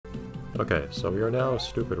Okay, so we are now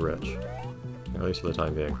stupid rich. At least for the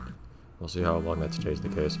time being. We'll see how long that stays the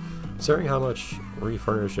case. Considering how much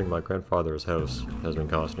refurnishing my grandfather's house has been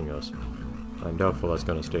costing us, I'm doubtful that's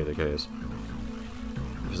going to stay the case.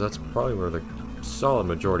 Because that's probably where the solid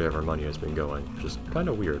majority of our money has been going. Which is kind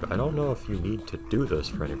of weird. I don't know if you need to do this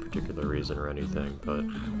for any particular reason or anything, but...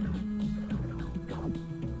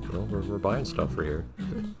 well, we're buying stuff for here.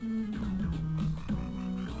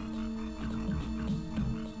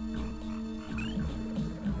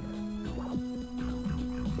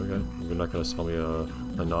 Okay, you're not going to sell me a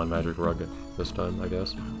non-magic rug this time, I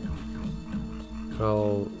guess.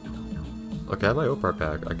 Well... okay, I have my Opar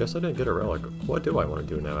pack. I guess I didn't get a relic. What do I want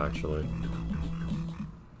to do now, actually?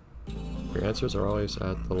 Your answers are always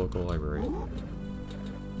at the local library.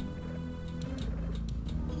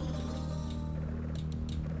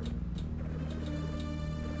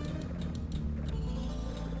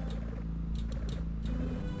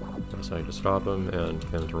 So I need to stop him and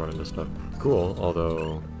get him to run into stuff. Cool,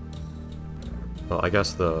 although... well, I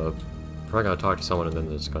guess the... probably gotta talk to someone and then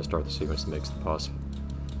they're just gonna start the sequence that makes the boss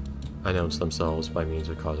announce themselves by means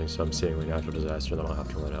of causing some seemingly natural disaster, and then I'll have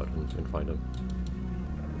to run out and find him.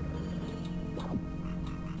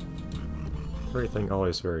 Everything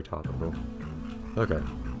always very topical. Okay.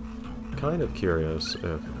 Kind of curious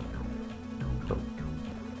if... oh.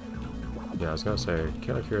 Yeah, I was gonna say,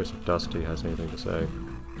 kind of curious if Dusty has anything to say.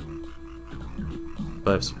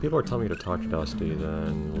 But if people are telling me to talk to Dusty,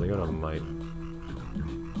 then Leona might...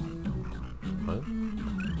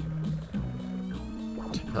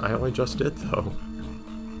 what? I only just did, though.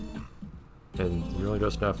 And you're really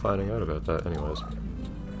just now finding out about that anyways.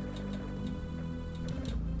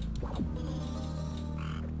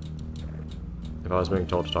 If I was being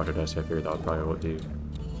told to talk to Dusty, I figured that would probably what he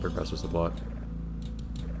progresses the plot.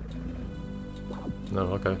 No,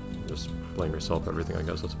 okay. Just blame yourself for everything, I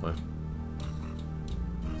guess, that's fine.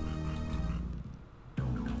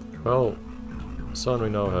 Well, someone we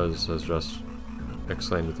know has just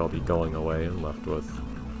exclaimed that they'll be going away and left with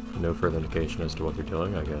no further indication as to what they're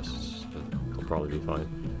doing. I guess they'll probably be fine.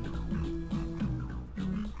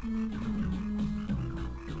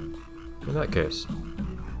 In that case,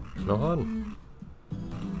 Mohan,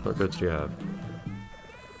 what goods do you have?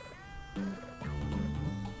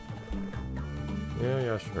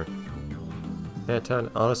 Yeah, sure. Yeah,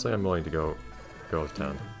 10. Honestly, I'm willing to go with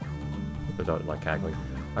 10. Without, like, haggling.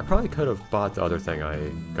 I probably could have bought the other thing I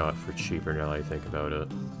got for cheaper now that I think about it.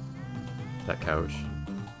 That couch.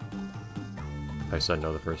 I said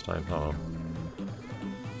no the first time. Oh.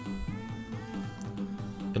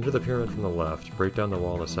 Enter the pyramid from the left. Break down the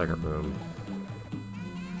wall in the second room.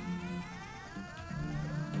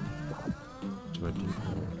 To a deep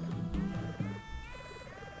hole.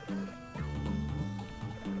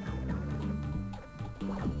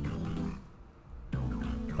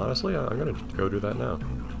 Honestly, I'm gonna go do that now.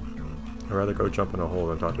 I'd rather go jump in a hole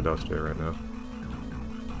than talk to Dusty right now.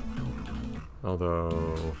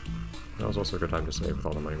 Although... that was also a good time to save with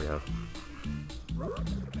all the money we have.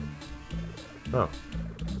 Oh.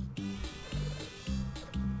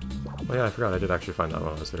 Oh yeah, I forgot I did actually find that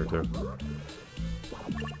one I was there too.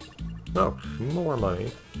 Oh, more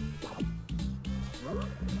money.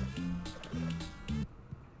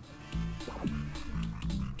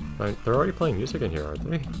 They're already playing music in here, aren't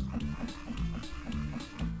they?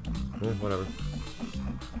 Whatever.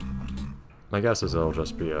 My guess is it'll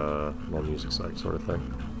just be a more music site sort of thing.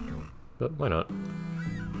 But why not?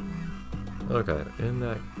 Okay, in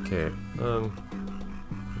that case,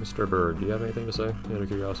 Mr. Bird, do you have anything to say? Out of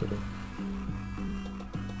curiosity?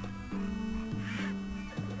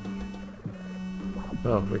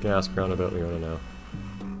 Oh, we can ask around about Leona now.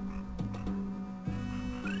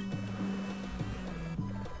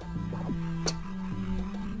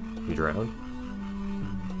 You drowned?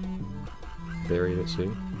 Buried at sea?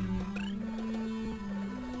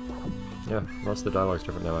 Yeah, lots of the dialogue's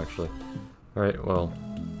different now, actually. Alright, well,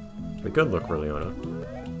 we could look for Leona.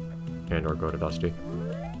 And or go to Dusty.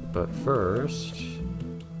 But first...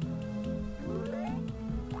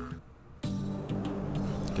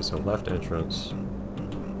 okay, so left entrance.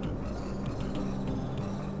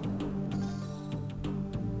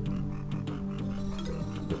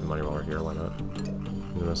 Get the money while we're here, why not?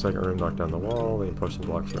 In the second room, knock down the wall, then push some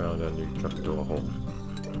blocks around, and you jump into a hole.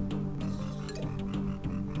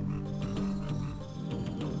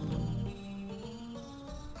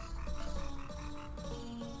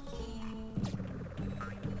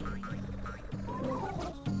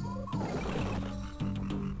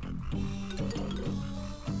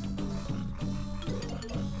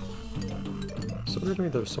 So weird to me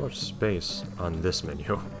there's so much space on this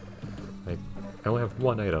menu. Like, I only have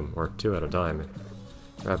one item, or two at a time.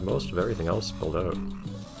 I have most of everything else filled out.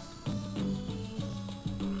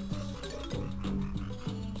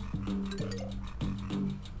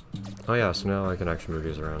 Oh yeah, so now I can actually move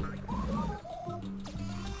these around.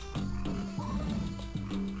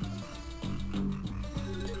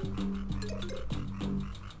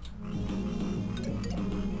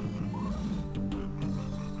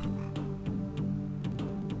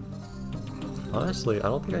 Honestly, I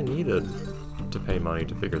don't think I needed to pay money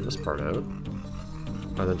to figure this part out,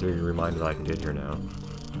 other than to be reminded that I can get here now.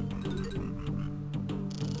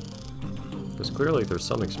 Because clearly there's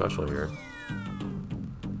something special here.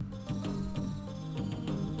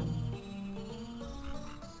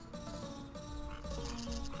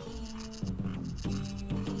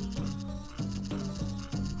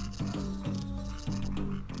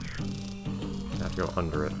 I have to go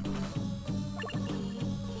under it.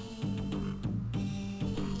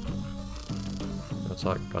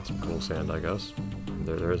 Got some cool sand, I guess.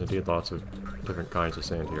 There is indeed lots of different kinds of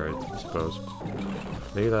sand here, I suppose.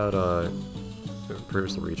 Maybe that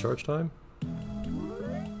improves the recharge time?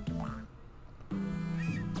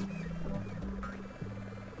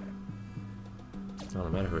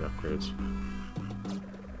 Automatically upgrades.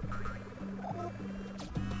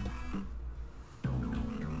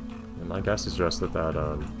 And my guess is just that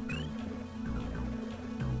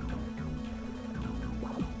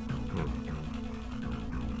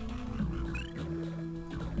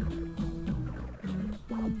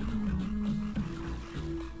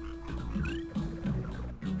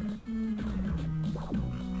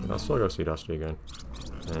I'll still go see Dusty again,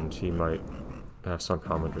 and he might have some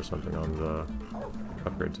comment or something on the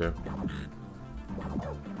upgrade too.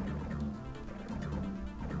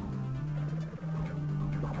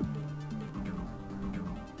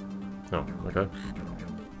 Oh, okay.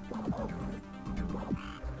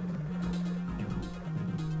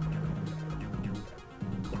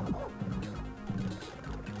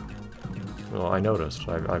 Well, I noticed.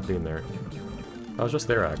 I've been there. I was just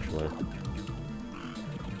there, actually.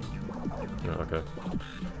 Oh, okay.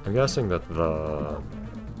 I'm guessing that the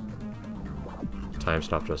time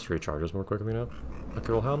stop just recharges more quickly now.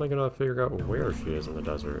 Okay, well, how am I gonna figure out where she is in the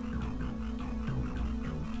desert?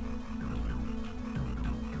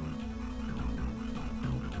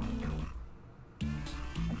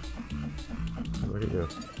 Look at you.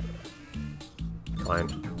 Fine.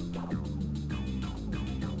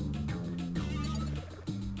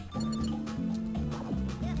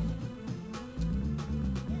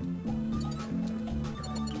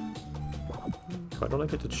 Why don't I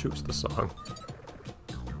get to choose the song?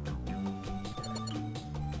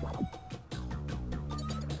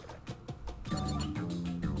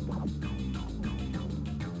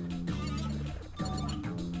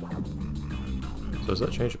 So does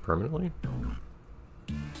that change it permanently?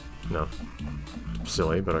 No.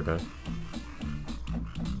 Silly, but okay.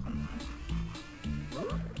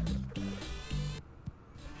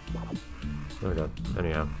 Okay,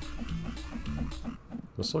 anyhow.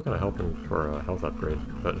 I'm still kind of hoping for a health upgrade,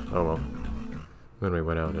 but oh well. When we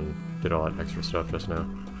went out and did all that extra stuff just now.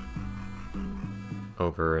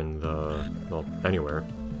 Over in the... well, anywhere.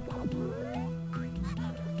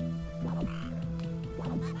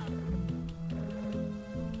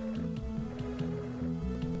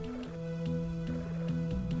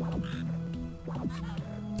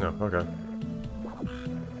 Oh, okay.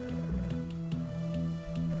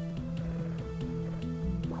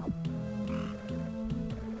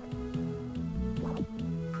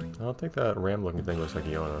 I don't think that ram-looking thing looks like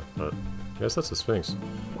Iona, but I guess that's a Sphinx.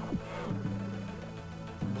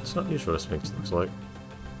 It's not usually what a Sphinx looks like.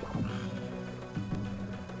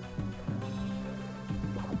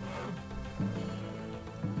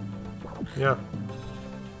 Yeah.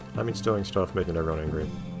 I mean, stealing stuff, making everyone angry.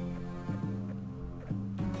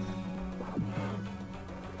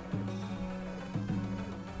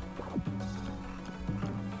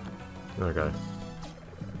 Okay.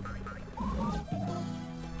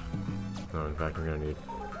 Oh, in fact, I'm gonna need...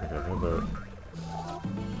 okay, how about...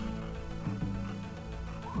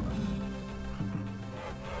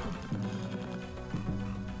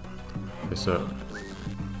 okay,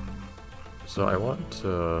 so I want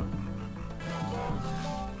to...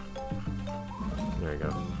 there you go.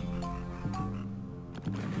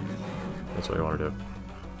 That's what I want to do.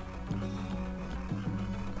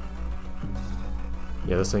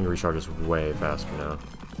 Yeah, this thing recharges way faster now.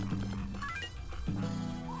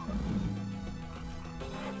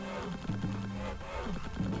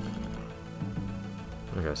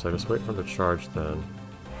 Okay, so I just wait for them to charge then.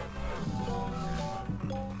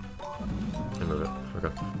 And move it.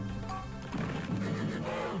 Okay.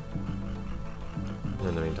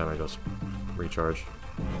 In the meantime, I just recharge.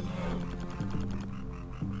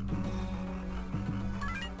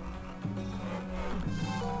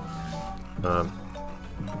 Darn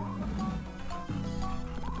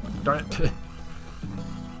it!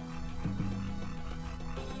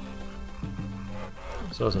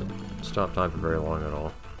 This doesn't stop time for very long at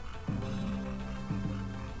all.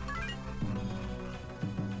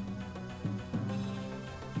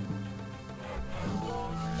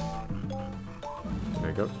 There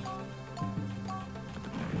you go.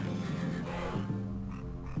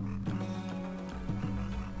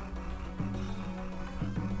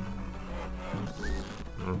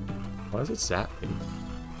 Why does it zap me?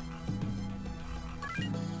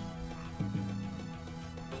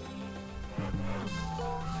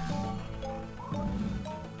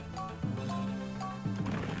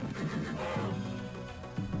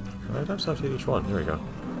 Alright, I've stuff to each one. There we go.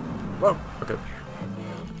 Whoa! Okay.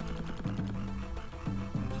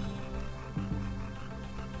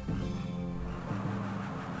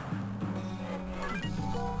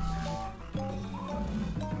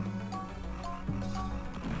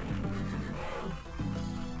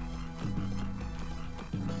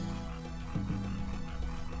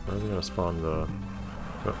 Where are we gonna spawn the...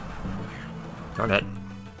 Oh. Darn it!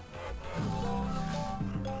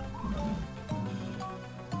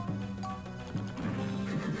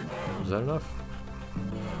 Is that enough?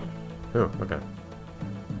 Oh, okay.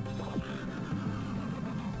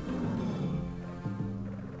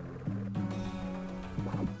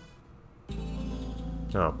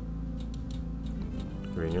 Oh.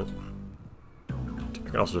 Convenient. I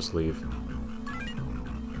can also just leave.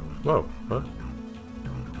 Whoa, huh?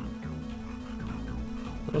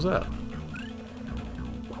 What was that?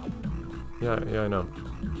 Yeah, I know.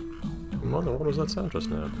 Mother, what was that sound just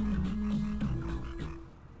now?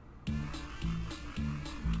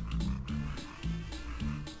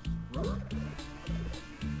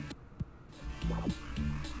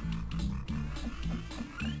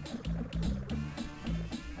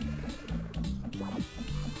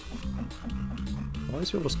 Why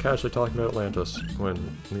is people just casually talking about Atlantis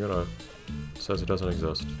when Leona says it doesn't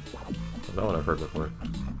exist? That one I've heard before.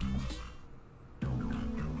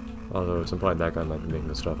 Although it's implied that guy might be making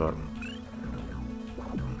this stuff up.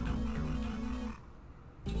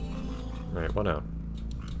 Alright, what now?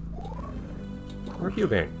 Where have you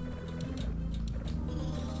been?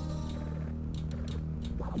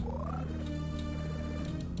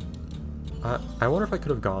 I wonder if I could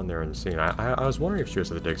have gone there and seen. I was wondering if she was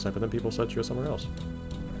at the dig site, but then people said she was somewhere else.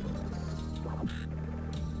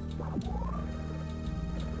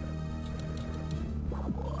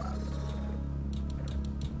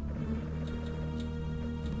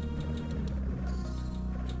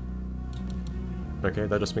 Okay,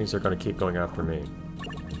 that just means they're going to keep going after me.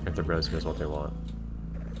 If the res is what they want.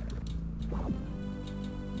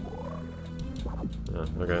 Yeah,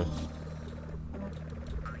 okay.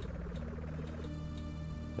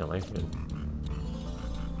 Yeah, Langton.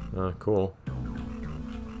 Cool.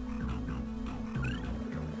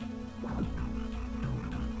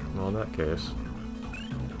 Well, in that case...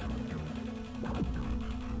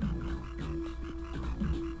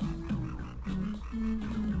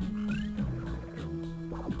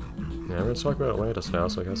 Yeah, we're going to talk about Atlantis now,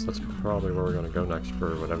 so I guess that's probably where we're going to go next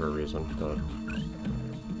for whatever reason, but...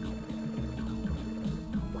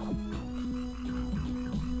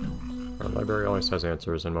 Our library always has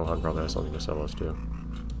answers, and Mohan probably has something to sell us too.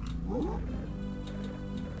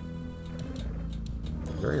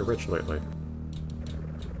 Very rich lately.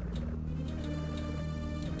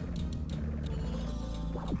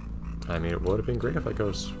 I mean, it would have been great if I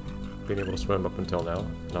was being able to swim up until now.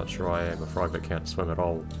 Not sure why I'm a frog that can't swim at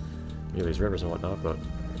all near these rivers and whatnot, but...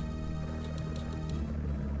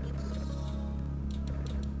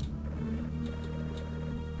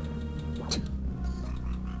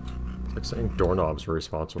 It's like saying doorknobs were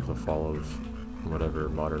responsible for the fall of whatever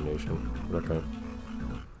modern nation. Okay.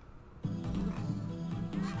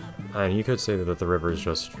 And you could say that the river is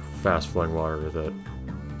just fast-flowing water that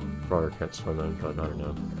frog can't swim in, but I don't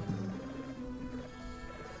know.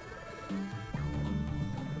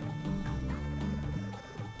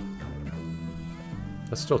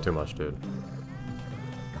 That's still too much, dude.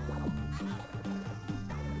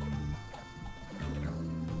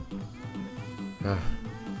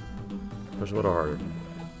 Push a little harder.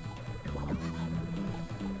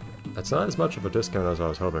 That's not as much of a discount as I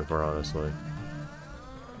was hoping for, honestly.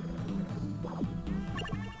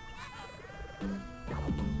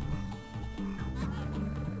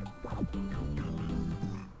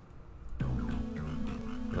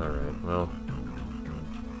 Alright, well...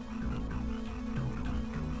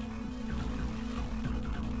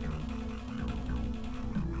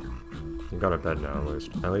 You got a bed now, at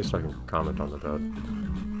least. At least I can comment on the bed.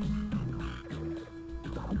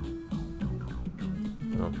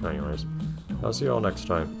 Well, anyways. I'll see you all next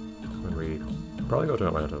time, when we probably go to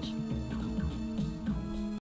Atlantis.